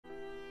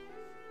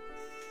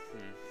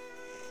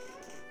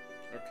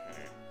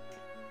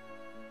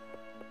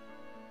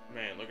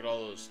at all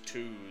those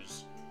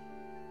 2s.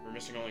 We're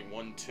missing only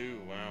 1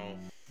 2, wow.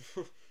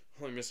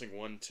 Only missing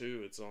 1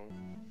 2, it's all.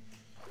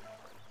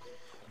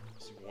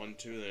 Missing 1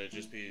 2, then it'd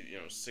just be, you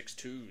know, 6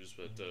 2s,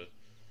 but,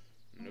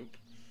 nope.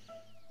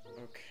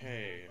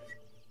 Okay.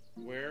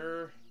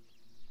 Where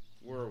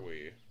were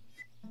we?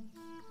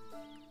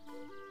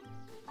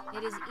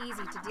 It is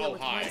easy to deal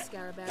with one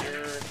Scarabella.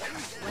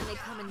 When they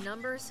come in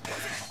numbers.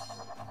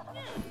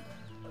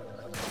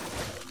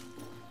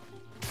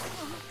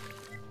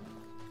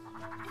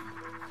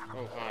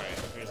 Oh, hi.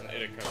 There's an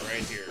Ithaca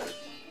right here.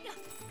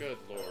 Good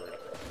lord.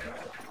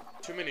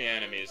 Too many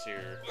enemies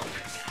here.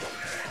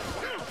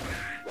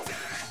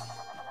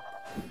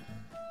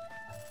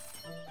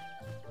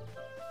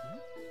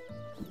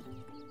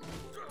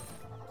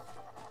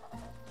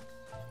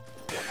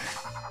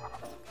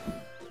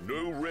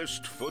 No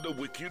rest for the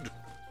wicked.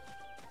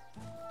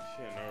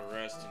 Yeah, no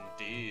rest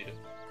indeed.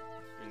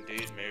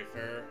 Indeed,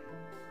 Mayfair.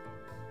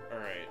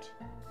 Alright.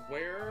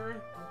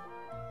 Where...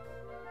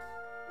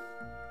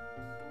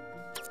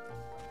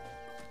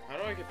 How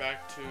do I get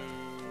back to...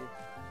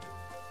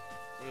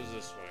 What is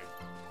this way?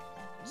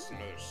 This is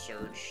another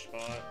surge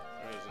spot.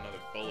 There's another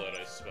bullet,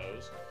 I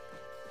suppose.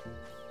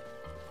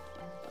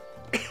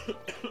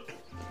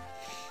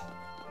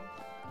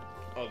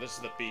 Oh, this is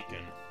the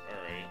beacon.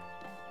 Alright.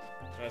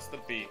 That's the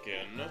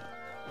beacon.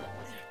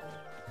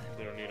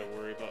 They don't need to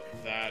worry about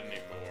that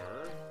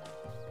anymore.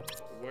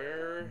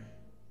 Where...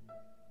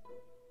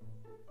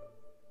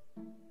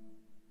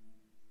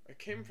 I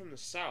came from the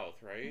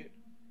south, right?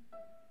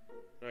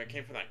 No, I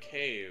came from that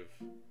cave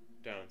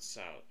down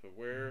south, but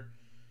where...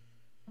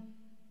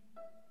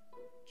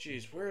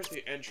 Jeez, where's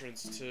the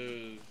entrance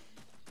to...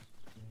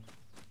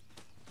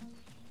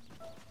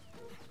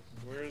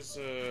 Where's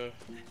the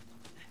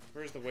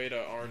way to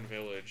Arne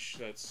Village?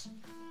 That's...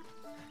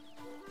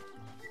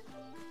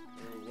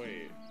 Oh,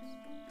 wait.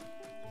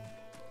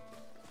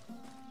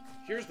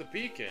 Here's the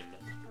beacon!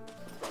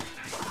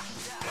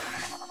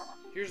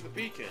 Here's the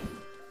beacon!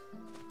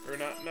 Or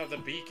not the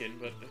beacon,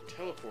 but a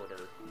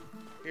teleporter.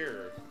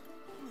 Here.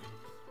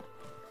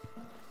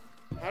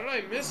 How did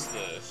I miss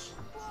this?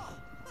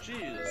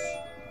 Jeez.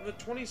 The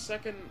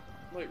 20-second,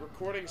 like,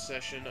 recording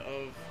session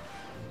of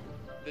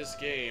this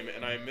game,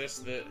 and I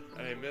missed it,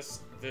 and I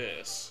missed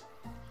this.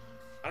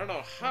 I don't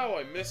know how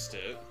I missed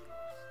it,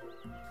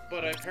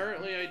 but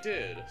apparently I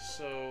did,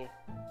 so...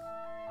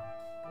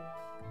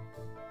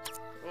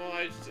 Well,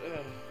 I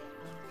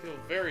feel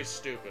very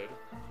stupid.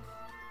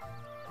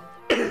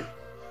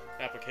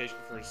 Application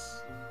for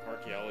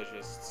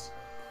Archaeologists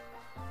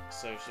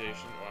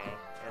Association. Wow.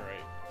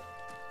 Alright.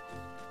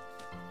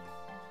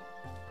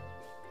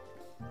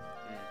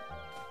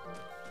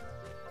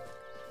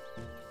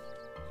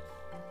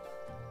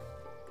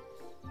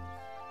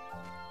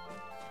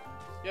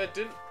 Yeah,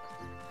 didn't...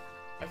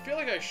 I feel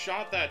like I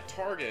shot that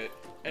target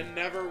and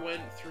never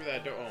went through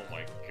that door. Oh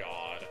my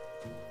god.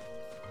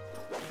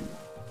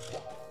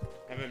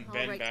 Haven't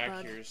been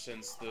back here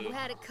since the... You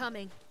had it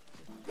coming.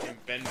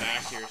 Haven't been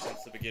back here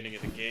since the beginning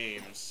of the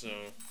game, so...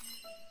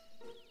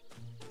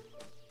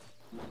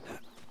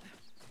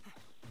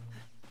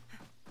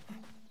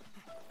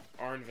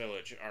 Arne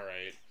Village,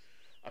 alright.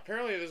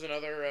 Apparently there's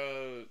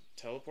another,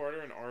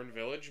 teleporter in Arne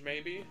Village,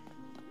 maybe?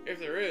 If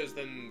there is,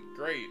 then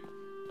great.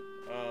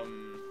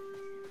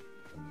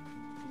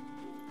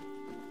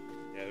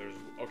 Yeah, there's...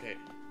 Okay.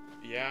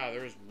 Yeah,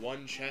 there was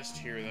one chest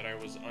here that I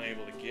was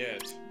unable to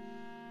get.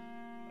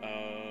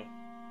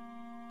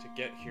 To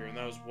get here, and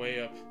that was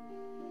way up...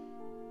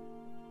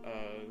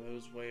 that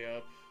was way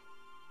up...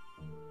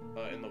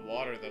 in the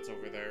water that's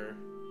over there.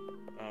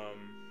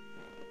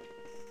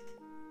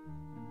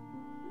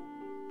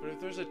 But if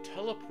there's a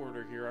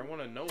teleporter here, I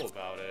want to know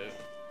about it.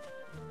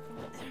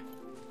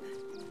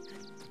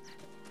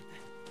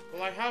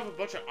 Well, I have a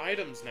bunch of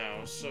items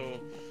now, so...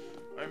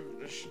 I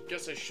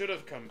guess I should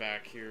have come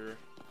back here.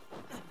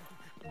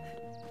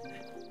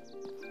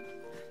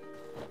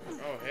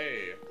 Oh,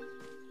 hey.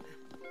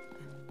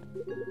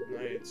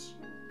 Knights.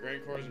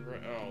 Grand Cores and...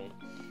 Oh.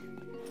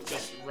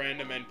 Just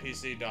random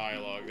NPC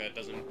dialogue, that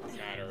doesn't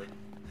matter.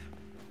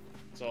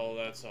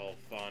 That's all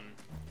fun.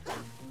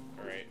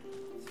 Alright.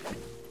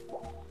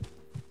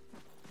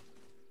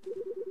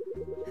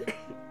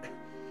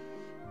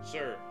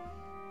 Sir,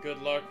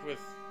 good luck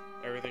with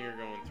everything you're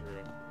going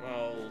through.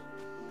 Well,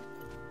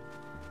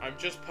 I'm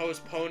just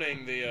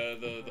postponing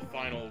the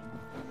final,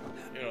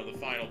 you know, the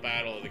final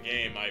battle of the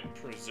game, I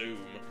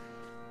presume,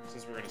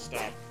 since we're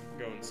gonna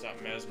go and stop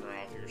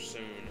Mesmeroth here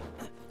soon.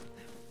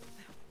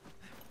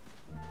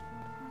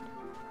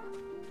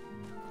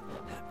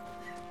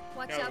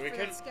 Watch out for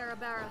that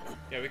Scarabara.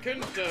 Yeah, we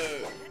couldn't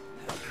go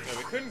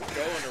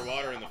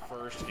underwater in the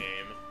first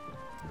game.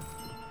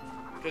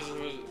 Because it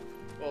was,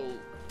 well,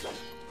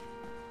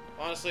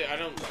 honestly, I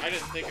didn't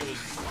think it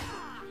was,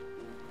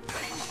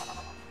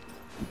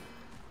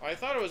 I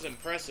thought it was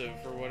impressive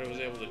for what it was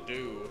able to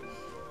do.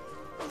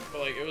 But,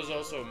 like, it was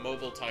also a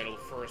mobile title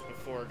first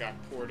before it got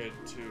ported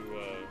to,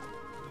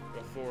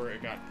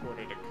 ported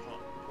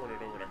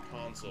over to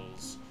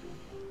consoles.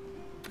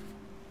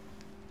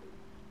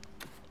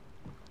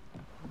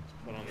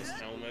 put on this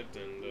helmet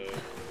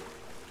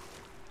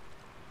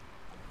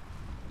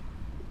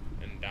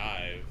and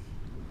dive.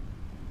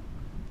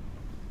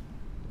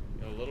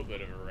 A little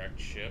bit of a wrecked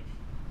ship.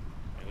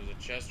 And there's a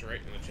chest right,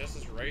 and the chest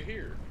is right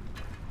here.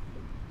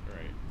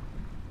 Right.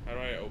 How do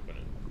I open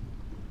it?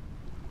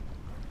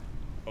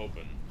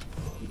 Open.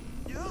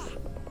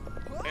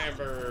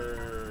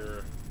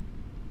 Amber!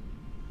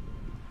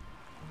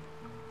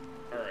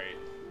 Alright.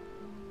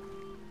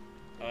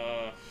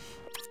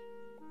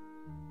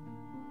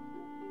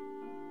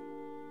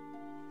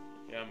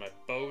 Yeah, my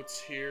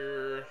boat's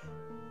here.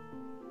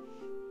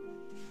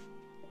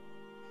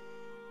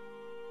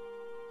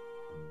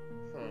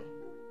 Huh.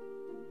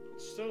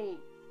 Still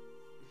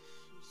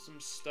some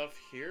stuff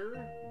here?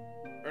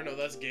 Or no,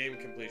 that's game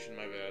completion,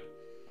 my bad.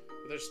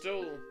 But there's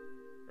still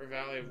our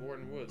Valley of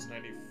Warden Woods,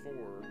 94.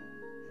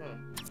 Huh.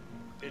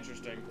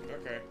 Interesting.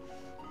 Okay.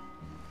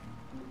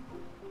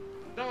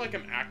 Not like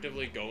I'm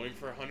actively going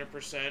for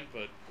 100%,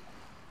 but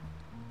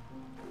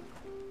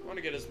I want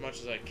to get as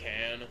much as I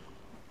can,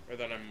 or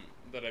that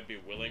I'd be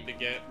willing to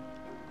get.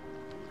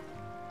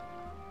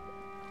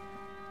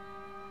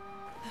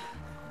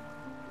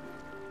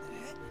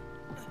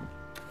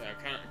 Yeah,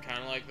 kind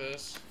of like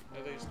this,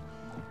 at least.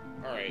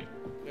 All right.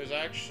 There's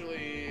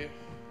actually.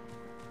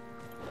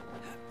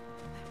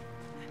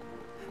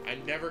 I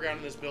never got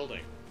in this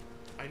building.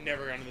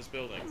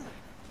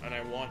 And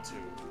I want to.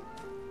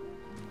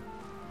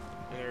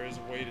 And there is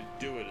a way to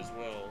do it as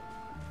well.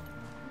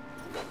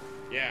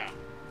 Yeah,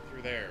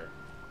 through there.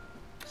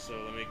 So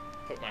let me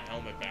put my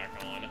helmet back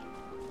on.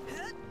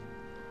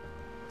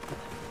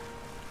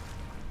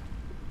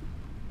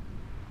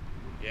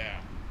 Yeah.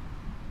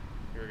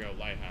 Here we go,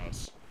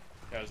 lighthouse.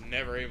 I was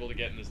never able to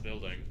get in this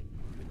building.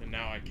 And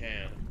now I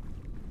can.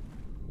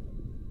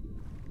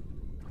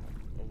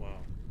 Oh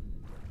wow.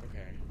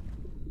 Okay.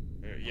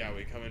 Yeah,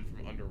 we come in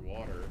from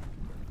underwater.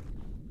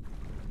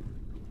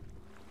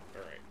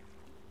 Alright.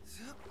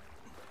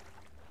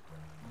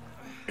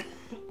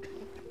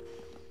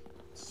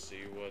 Let's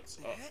see what's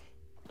up.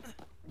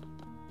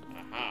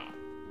 Aha.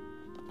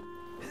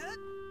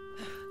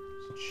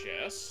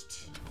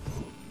 Chest.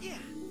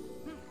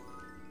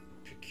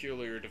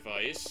 Peculiar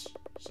device.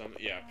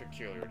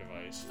 Peculiar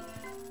device.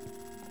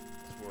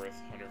 It's worth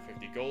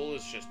 150 gold.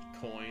 It's just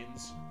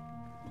coins.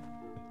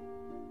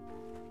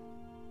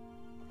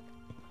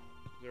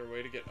 Is there a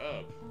way to get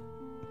up?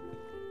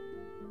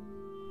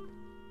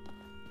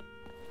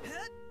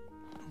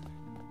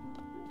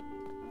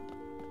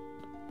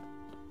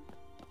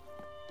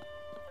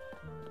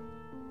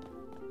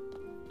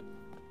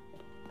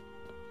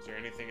 Is there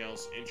anything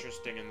else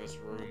interesting in this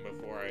room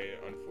before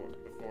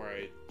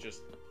I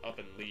just up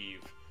and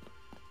leave?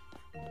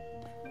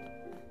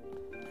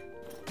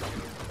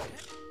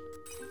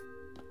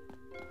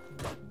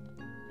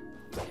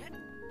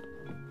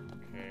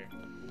 Okay.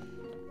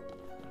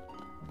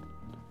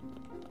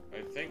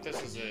 I think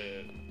this is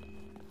it.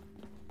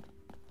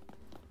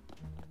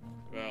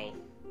 Well.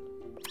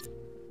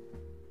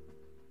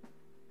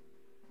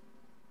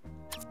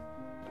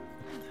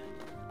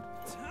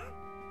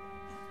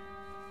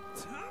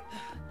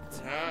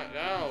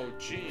 Oh,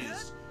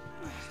 jeez.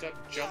 Stop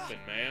jumping,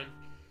 man.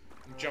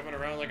 I'm jumping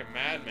around like a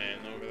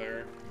madman over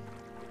there.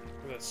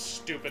 With that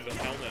stupid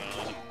helmet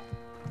on.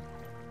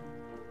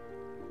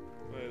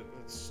 That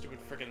stupid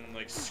freaking,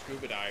 like,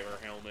 scuba diver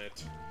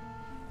helmet.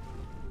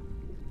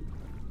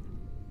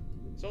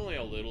 It's only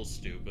a little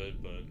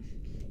stupid, but...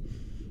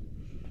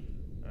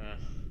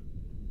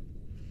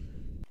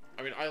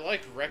 I mean, I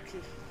like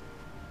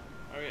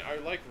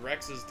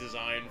Rex's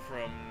design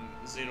from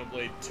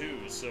Xenoblade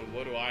 2, so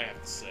what do I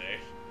have to say?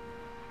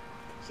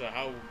 So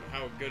how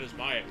good is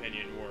my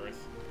opinion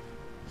worth?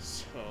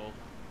 So...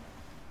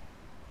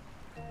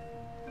 Okay.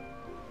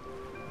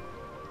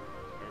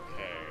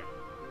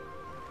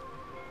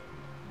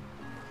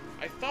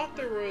 I thought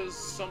there was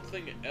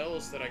something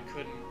else that I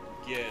couldn't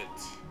get.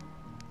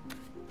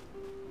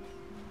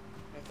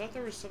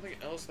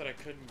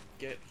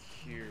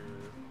 Here.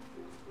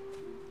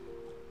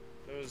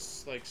 It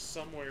was, like,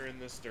 somewhere in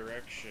this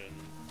direction.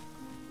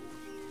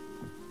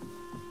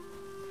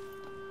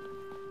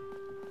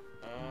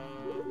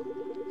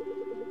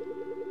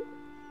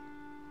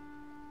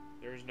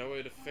 There's no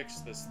way to fix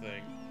this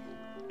thing,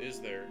 is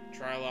there?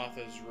 Triloth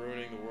is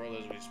ruining the world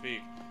as we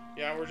speak.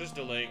 Yeah, we're just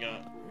delaying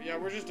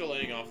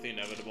off the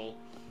inevitable.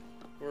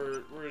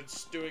 We're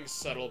just doing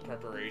subtle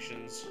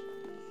preparations.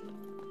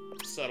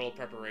 Subtle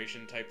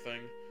preparation type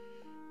thing.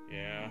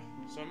 Yeah.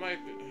 So I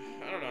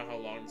don't know how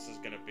long this is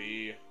gonna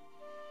be.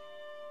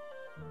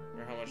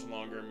 Or how much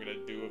longer I'm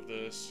gonna do of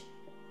this.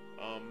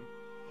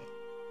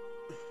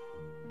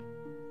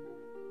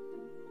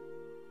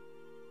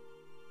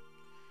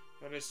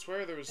 And I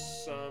swear there was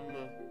some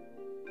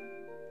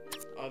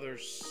other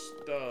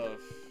stuff.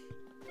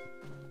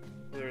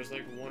 There was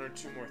like one or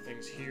two more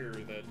things here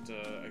that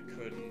I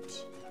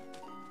couldn't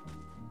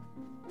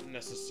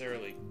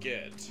necessarily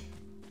get.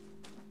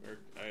 Or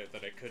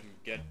that I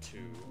couldn't get to.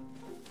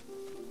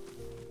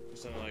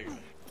 Something like...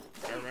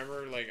 I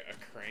remember like a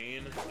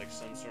crane, like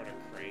some sort of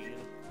crane.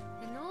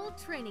 An old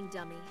training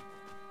dummy.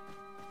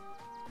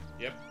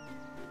 Yep.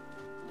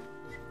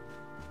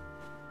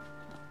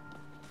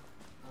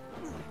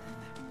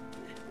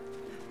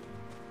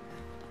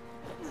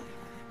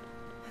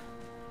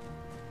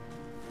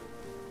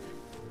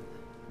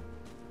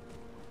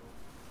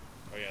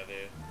 Oh yeah,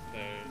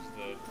 there's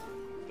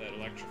that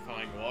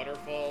electrifying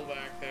waterfall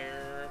back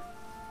there.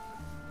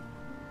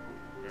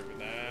 Remember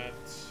that.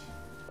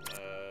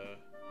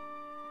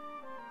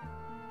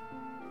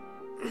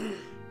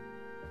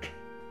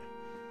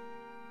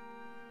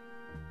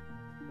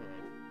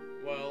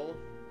 Well.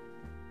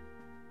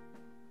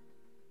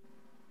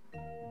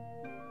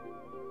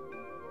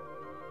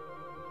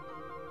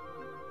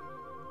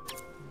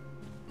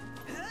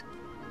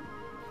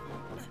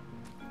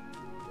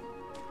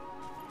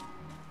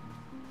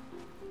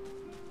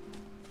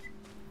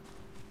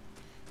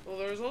 Well,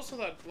 there's also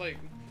that, like,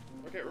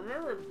 okay,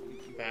 remember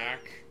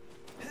back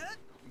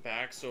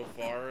so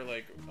far,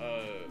 like,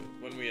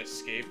 when we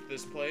escaped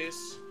this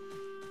place,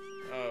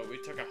 we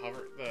took a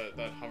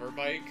that hover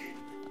bike,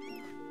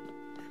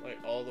 like,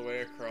 all the way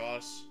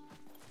across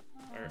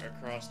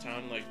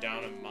town, like,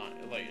 down a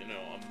mine, like, you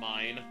know, a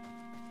mine,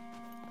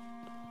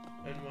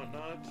 and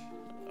whatnot,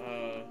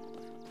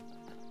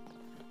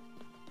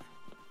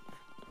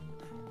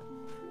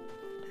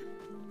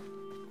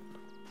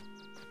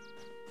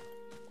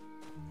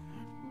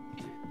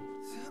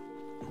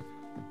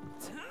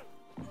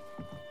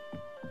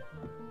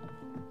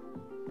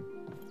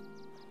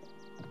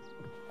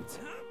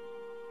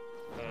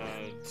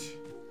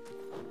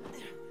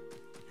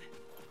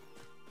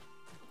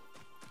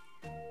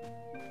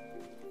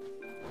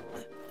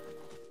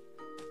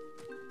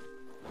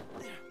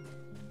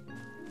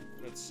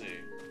 let's see.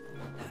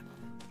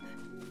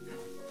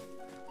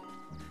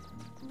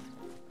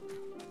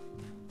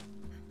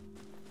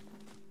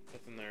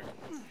 Nothing there.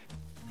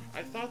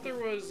 I thought there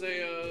was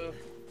a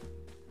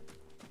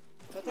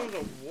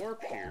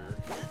warp here.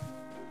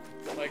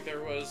 Like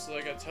there was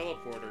like a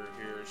teleporter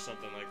here or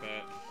something like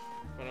that.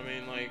 But I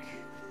mean, like,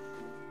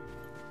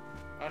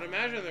 I'd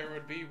imagine there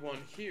would be one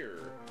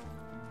here.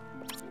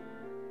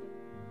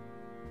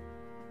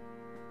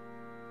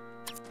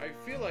 I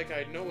feel like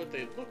I know what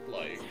they look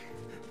like.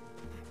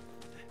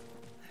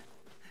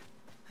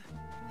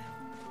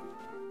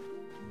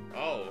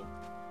 Oh,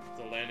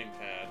 the landing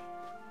pad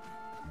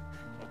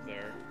up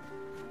there.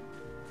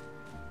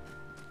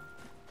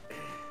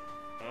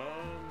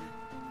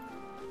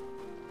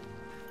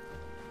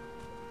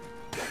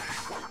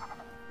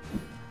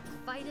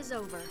 Fight is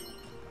over.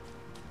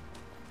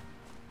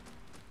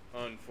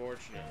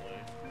 Unfortunately.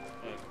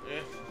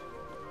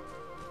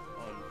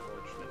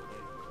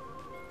 Unfortunately.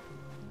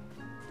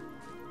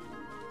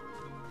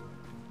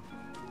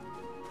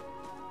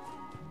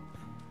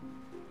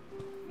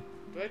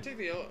 Do I take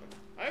the...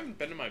 I haven't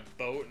been to my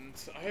boat and...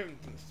 I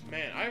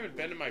haven't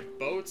been to my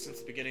boat since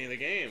the beginning of the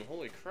game.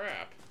 Holy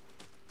crap.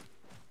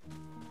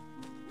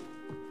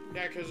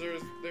 Yeah, because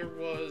there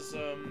was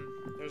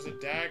a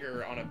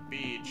dagger on a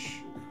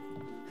beach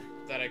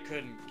that I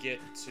couldn't get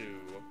to.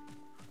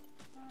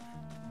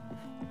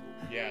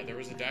 Yeah, there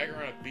was a dagger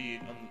on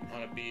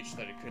a beach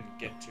that I couldn't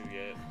get to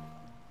yet.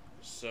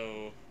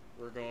 So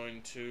we're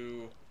going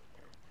to,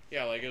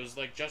 yeah, like it was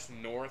like just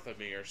north of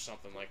me or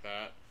something like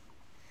that.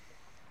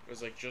 It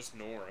was like just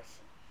north.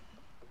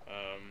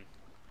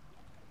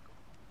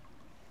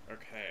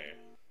 Okay,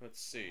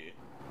 let's see.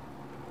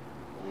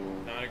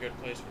 Not a good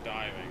place for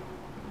diving.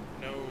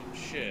 No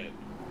shit.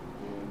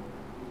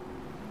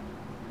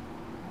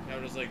 Now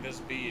it was like this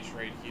beach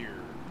right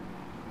here.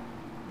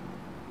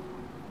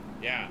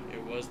 Yeah,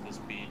 it was this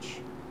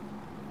beach.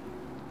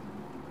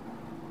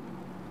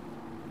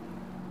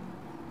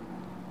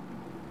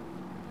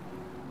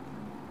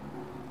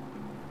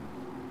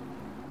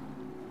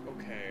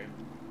 Okay.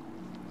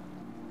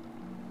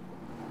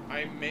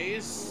 I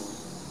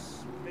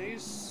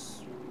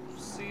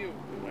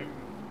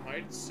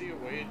might see a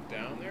way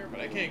down there, but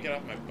I can't get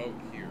off my boat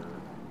here.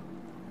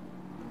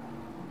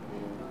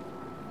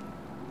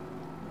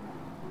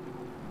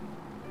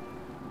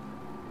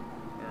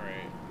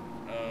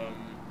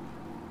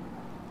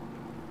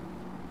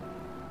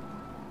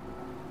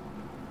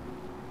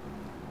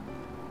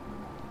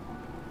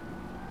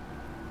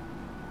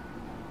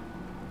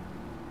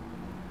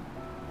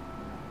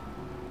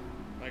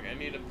 Like, I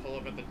need to pull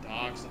up at the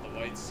docks at the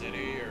White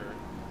City, or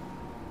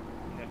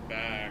head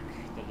back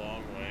the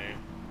long way.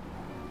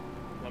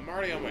 Well, I'm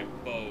already on my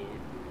boat.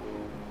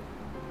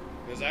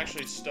 There's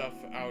actually stuff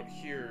out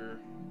here.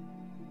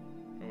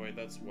 Oh wait,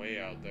 that's way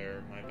out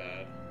there. My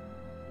bad.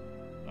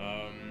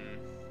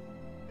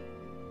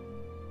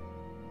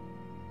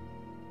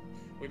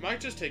 We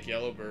might just take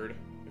Yellowbird,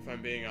 if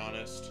I'm being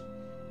honest.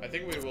 I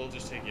think we will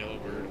just take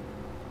Yellowbird.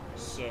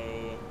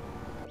 So,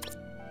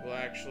 we'll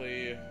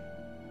actually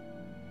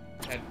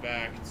head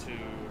back to,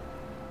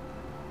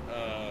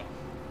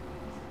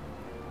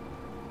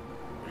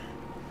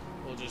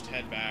 we'll just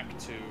head back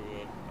to,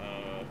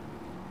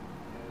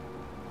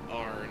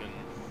 Arne, and,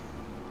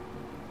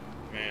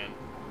 man,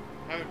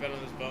 I haven't been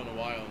on this boat in a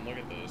while, and look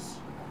at this.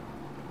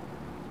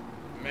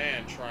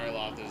 Man,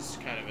 Triloth is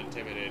kind of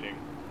intimidating.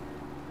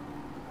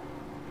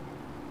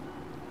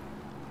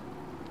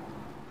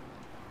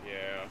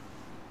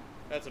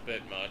 that's a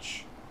bit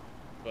much.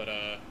 But,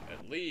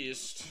 at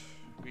least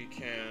we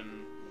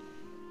can...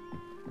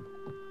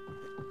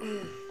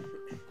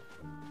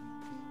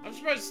 I'm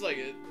surprised, like,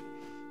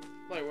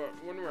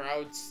 when we're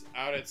out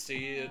at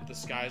sea, the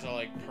skies are,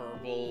 like,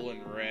 purple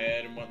and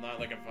red and whatnot,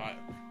 like a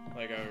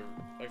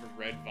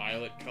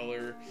red-violet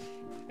color.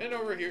 And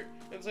over here,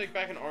 it's like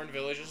back in Arne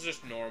Village, it's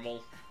just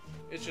normal.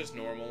 It's just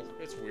normal.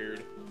 It's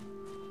weird.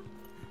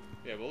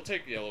 Yeah, but we'll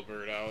take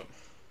Yellowbird out.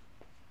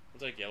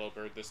 We'll take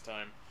Yellowbird this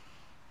time.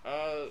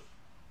 And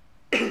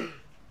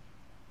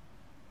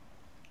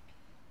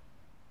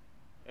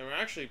we'll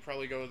actually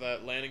probably go to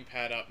that landing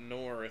pad up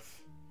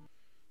north.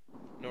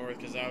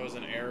 Because that was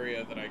an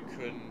area that I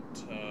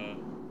couldn't,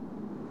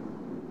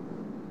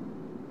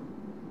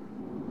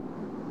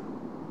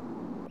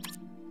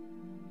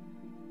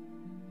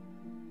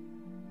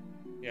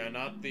 yeah,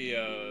 not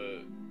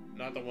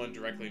the one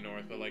directly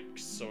north, but like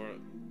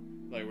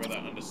like where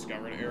that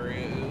undiscovered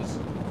area is.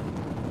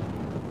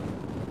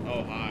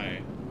 Oh,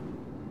 hi.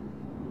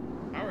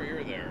 How are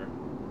you there?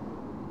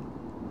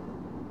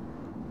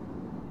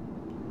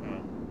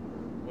 Oh.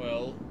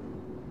 Well.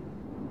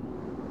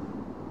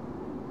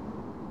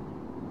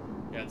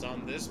 Yeah, it's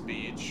on this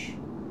beach.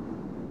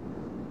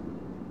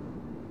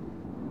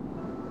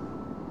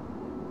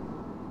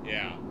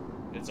 Yeah,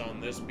 it's on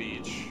this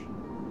beach.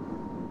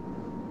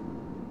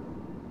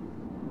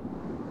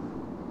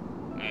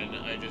 And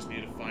I just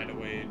need to find a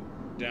way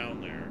down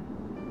there.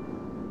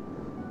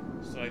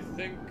 So I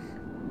think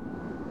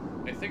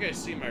I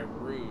see my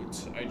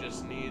route. I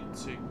just need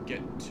to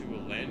get to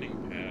a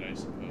landing pad, I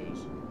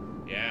suppose.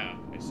 Yeah,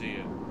 I see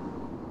it.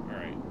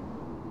 Alright.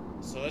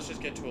 So let's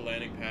just get to a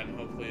landing pad and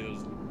hopefully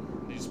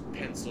these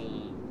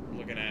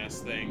pencil-looking ass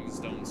things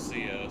don't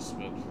see us,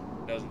 but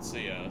doesn't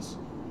see us.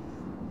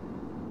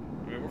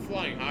 I mean, we're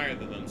flying higher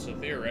than them, so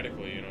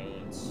theoretically, you know,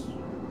 it's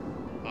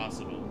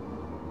possible.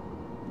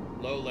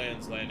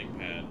 Lowlands landing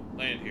pad.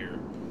 Land here.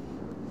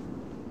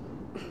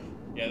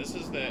 Yeah, this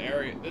is the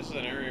area. This is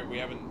an area we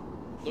haven't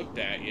looked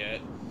at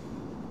yet.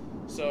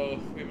 So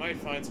we might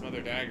find some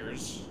other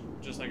daggers,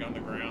 just like on the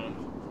ground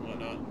and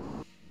whatnot.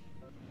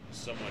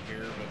 Somewhat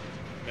here, but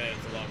man,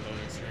 it's a long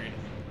loading screen.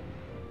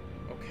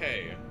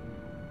 Okay.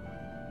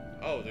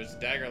 Oh, there's a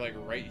dagger like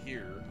right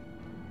here.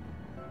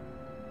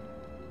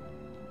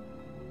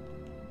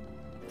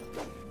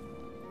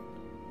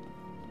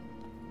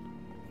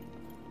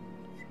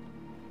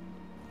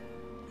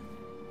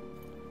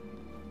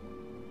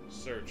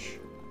 Search.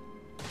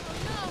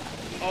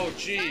 Oh,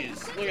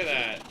 jeez. Look at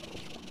that.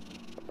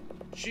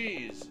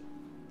 Jeez.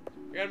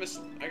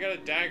 I got a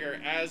dagger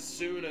as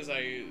soon as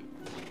I...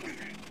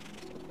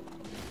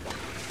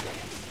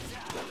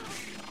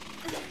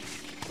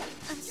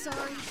 I'm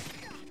sorry.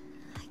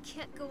 I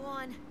can't go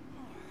on.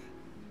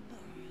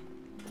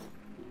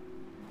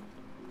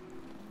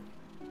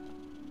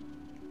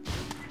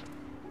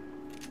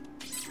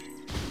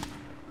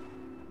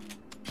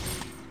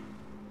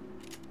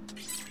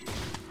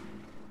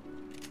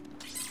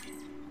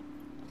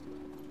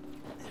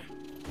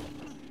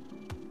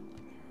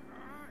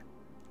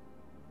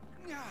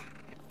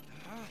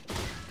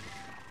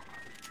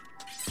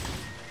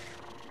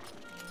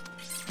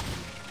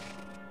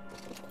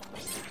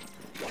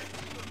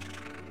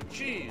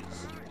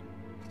 Jeez.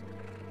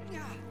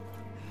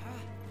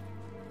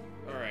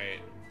 Alright.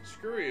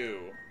 Screw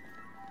you.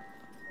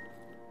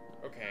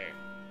 Okay.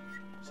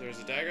 So there's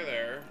a dagger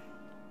there.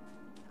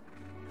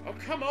 Oh,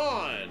 come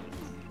on!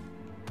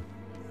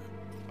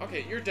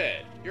 Okay, you're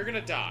dead. You're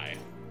gonna die.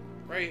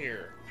 Right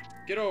here.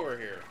 Get over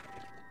here.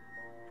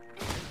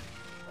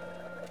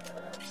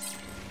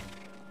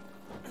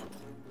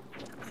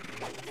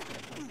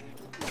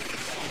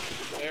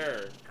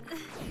 There.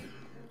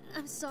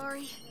 I'm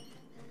sorry.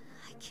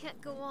 I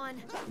can't go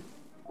on.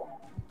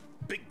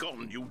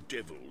 Begone, you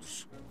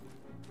devils.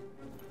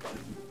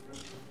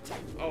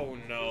 Oh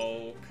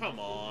no. Come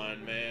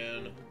on,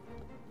 man.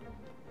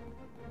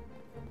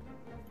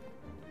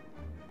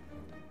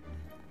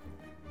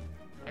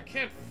 I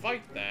can't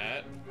fight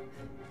that.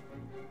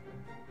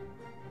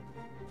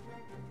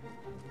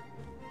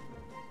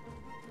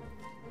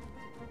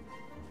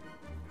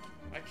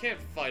 I can't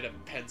fight a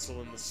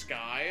pencil in the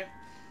sky.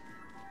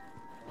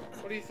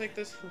 What do you think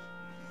this...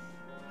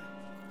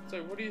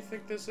 So, what do you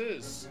think this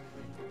is?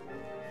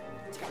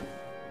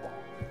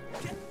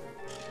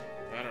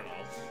 I don't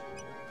know.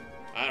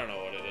 I don't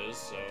know what it is,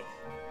 so...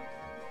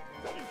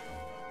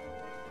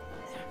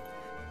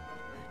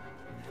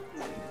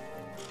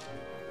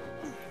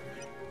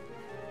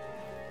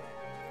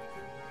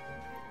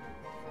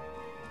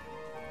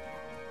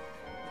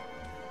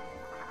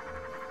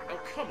 Oh,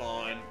 come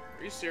on.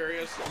 Are you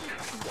serious?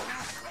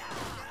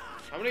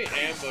 How many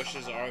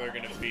ambushes are there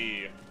gonna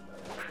be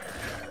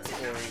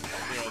for, you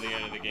know, the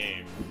end of the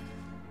game?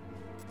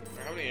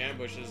 Or how many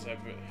ambushes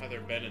have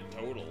there been in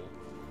total?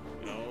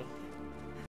 You know?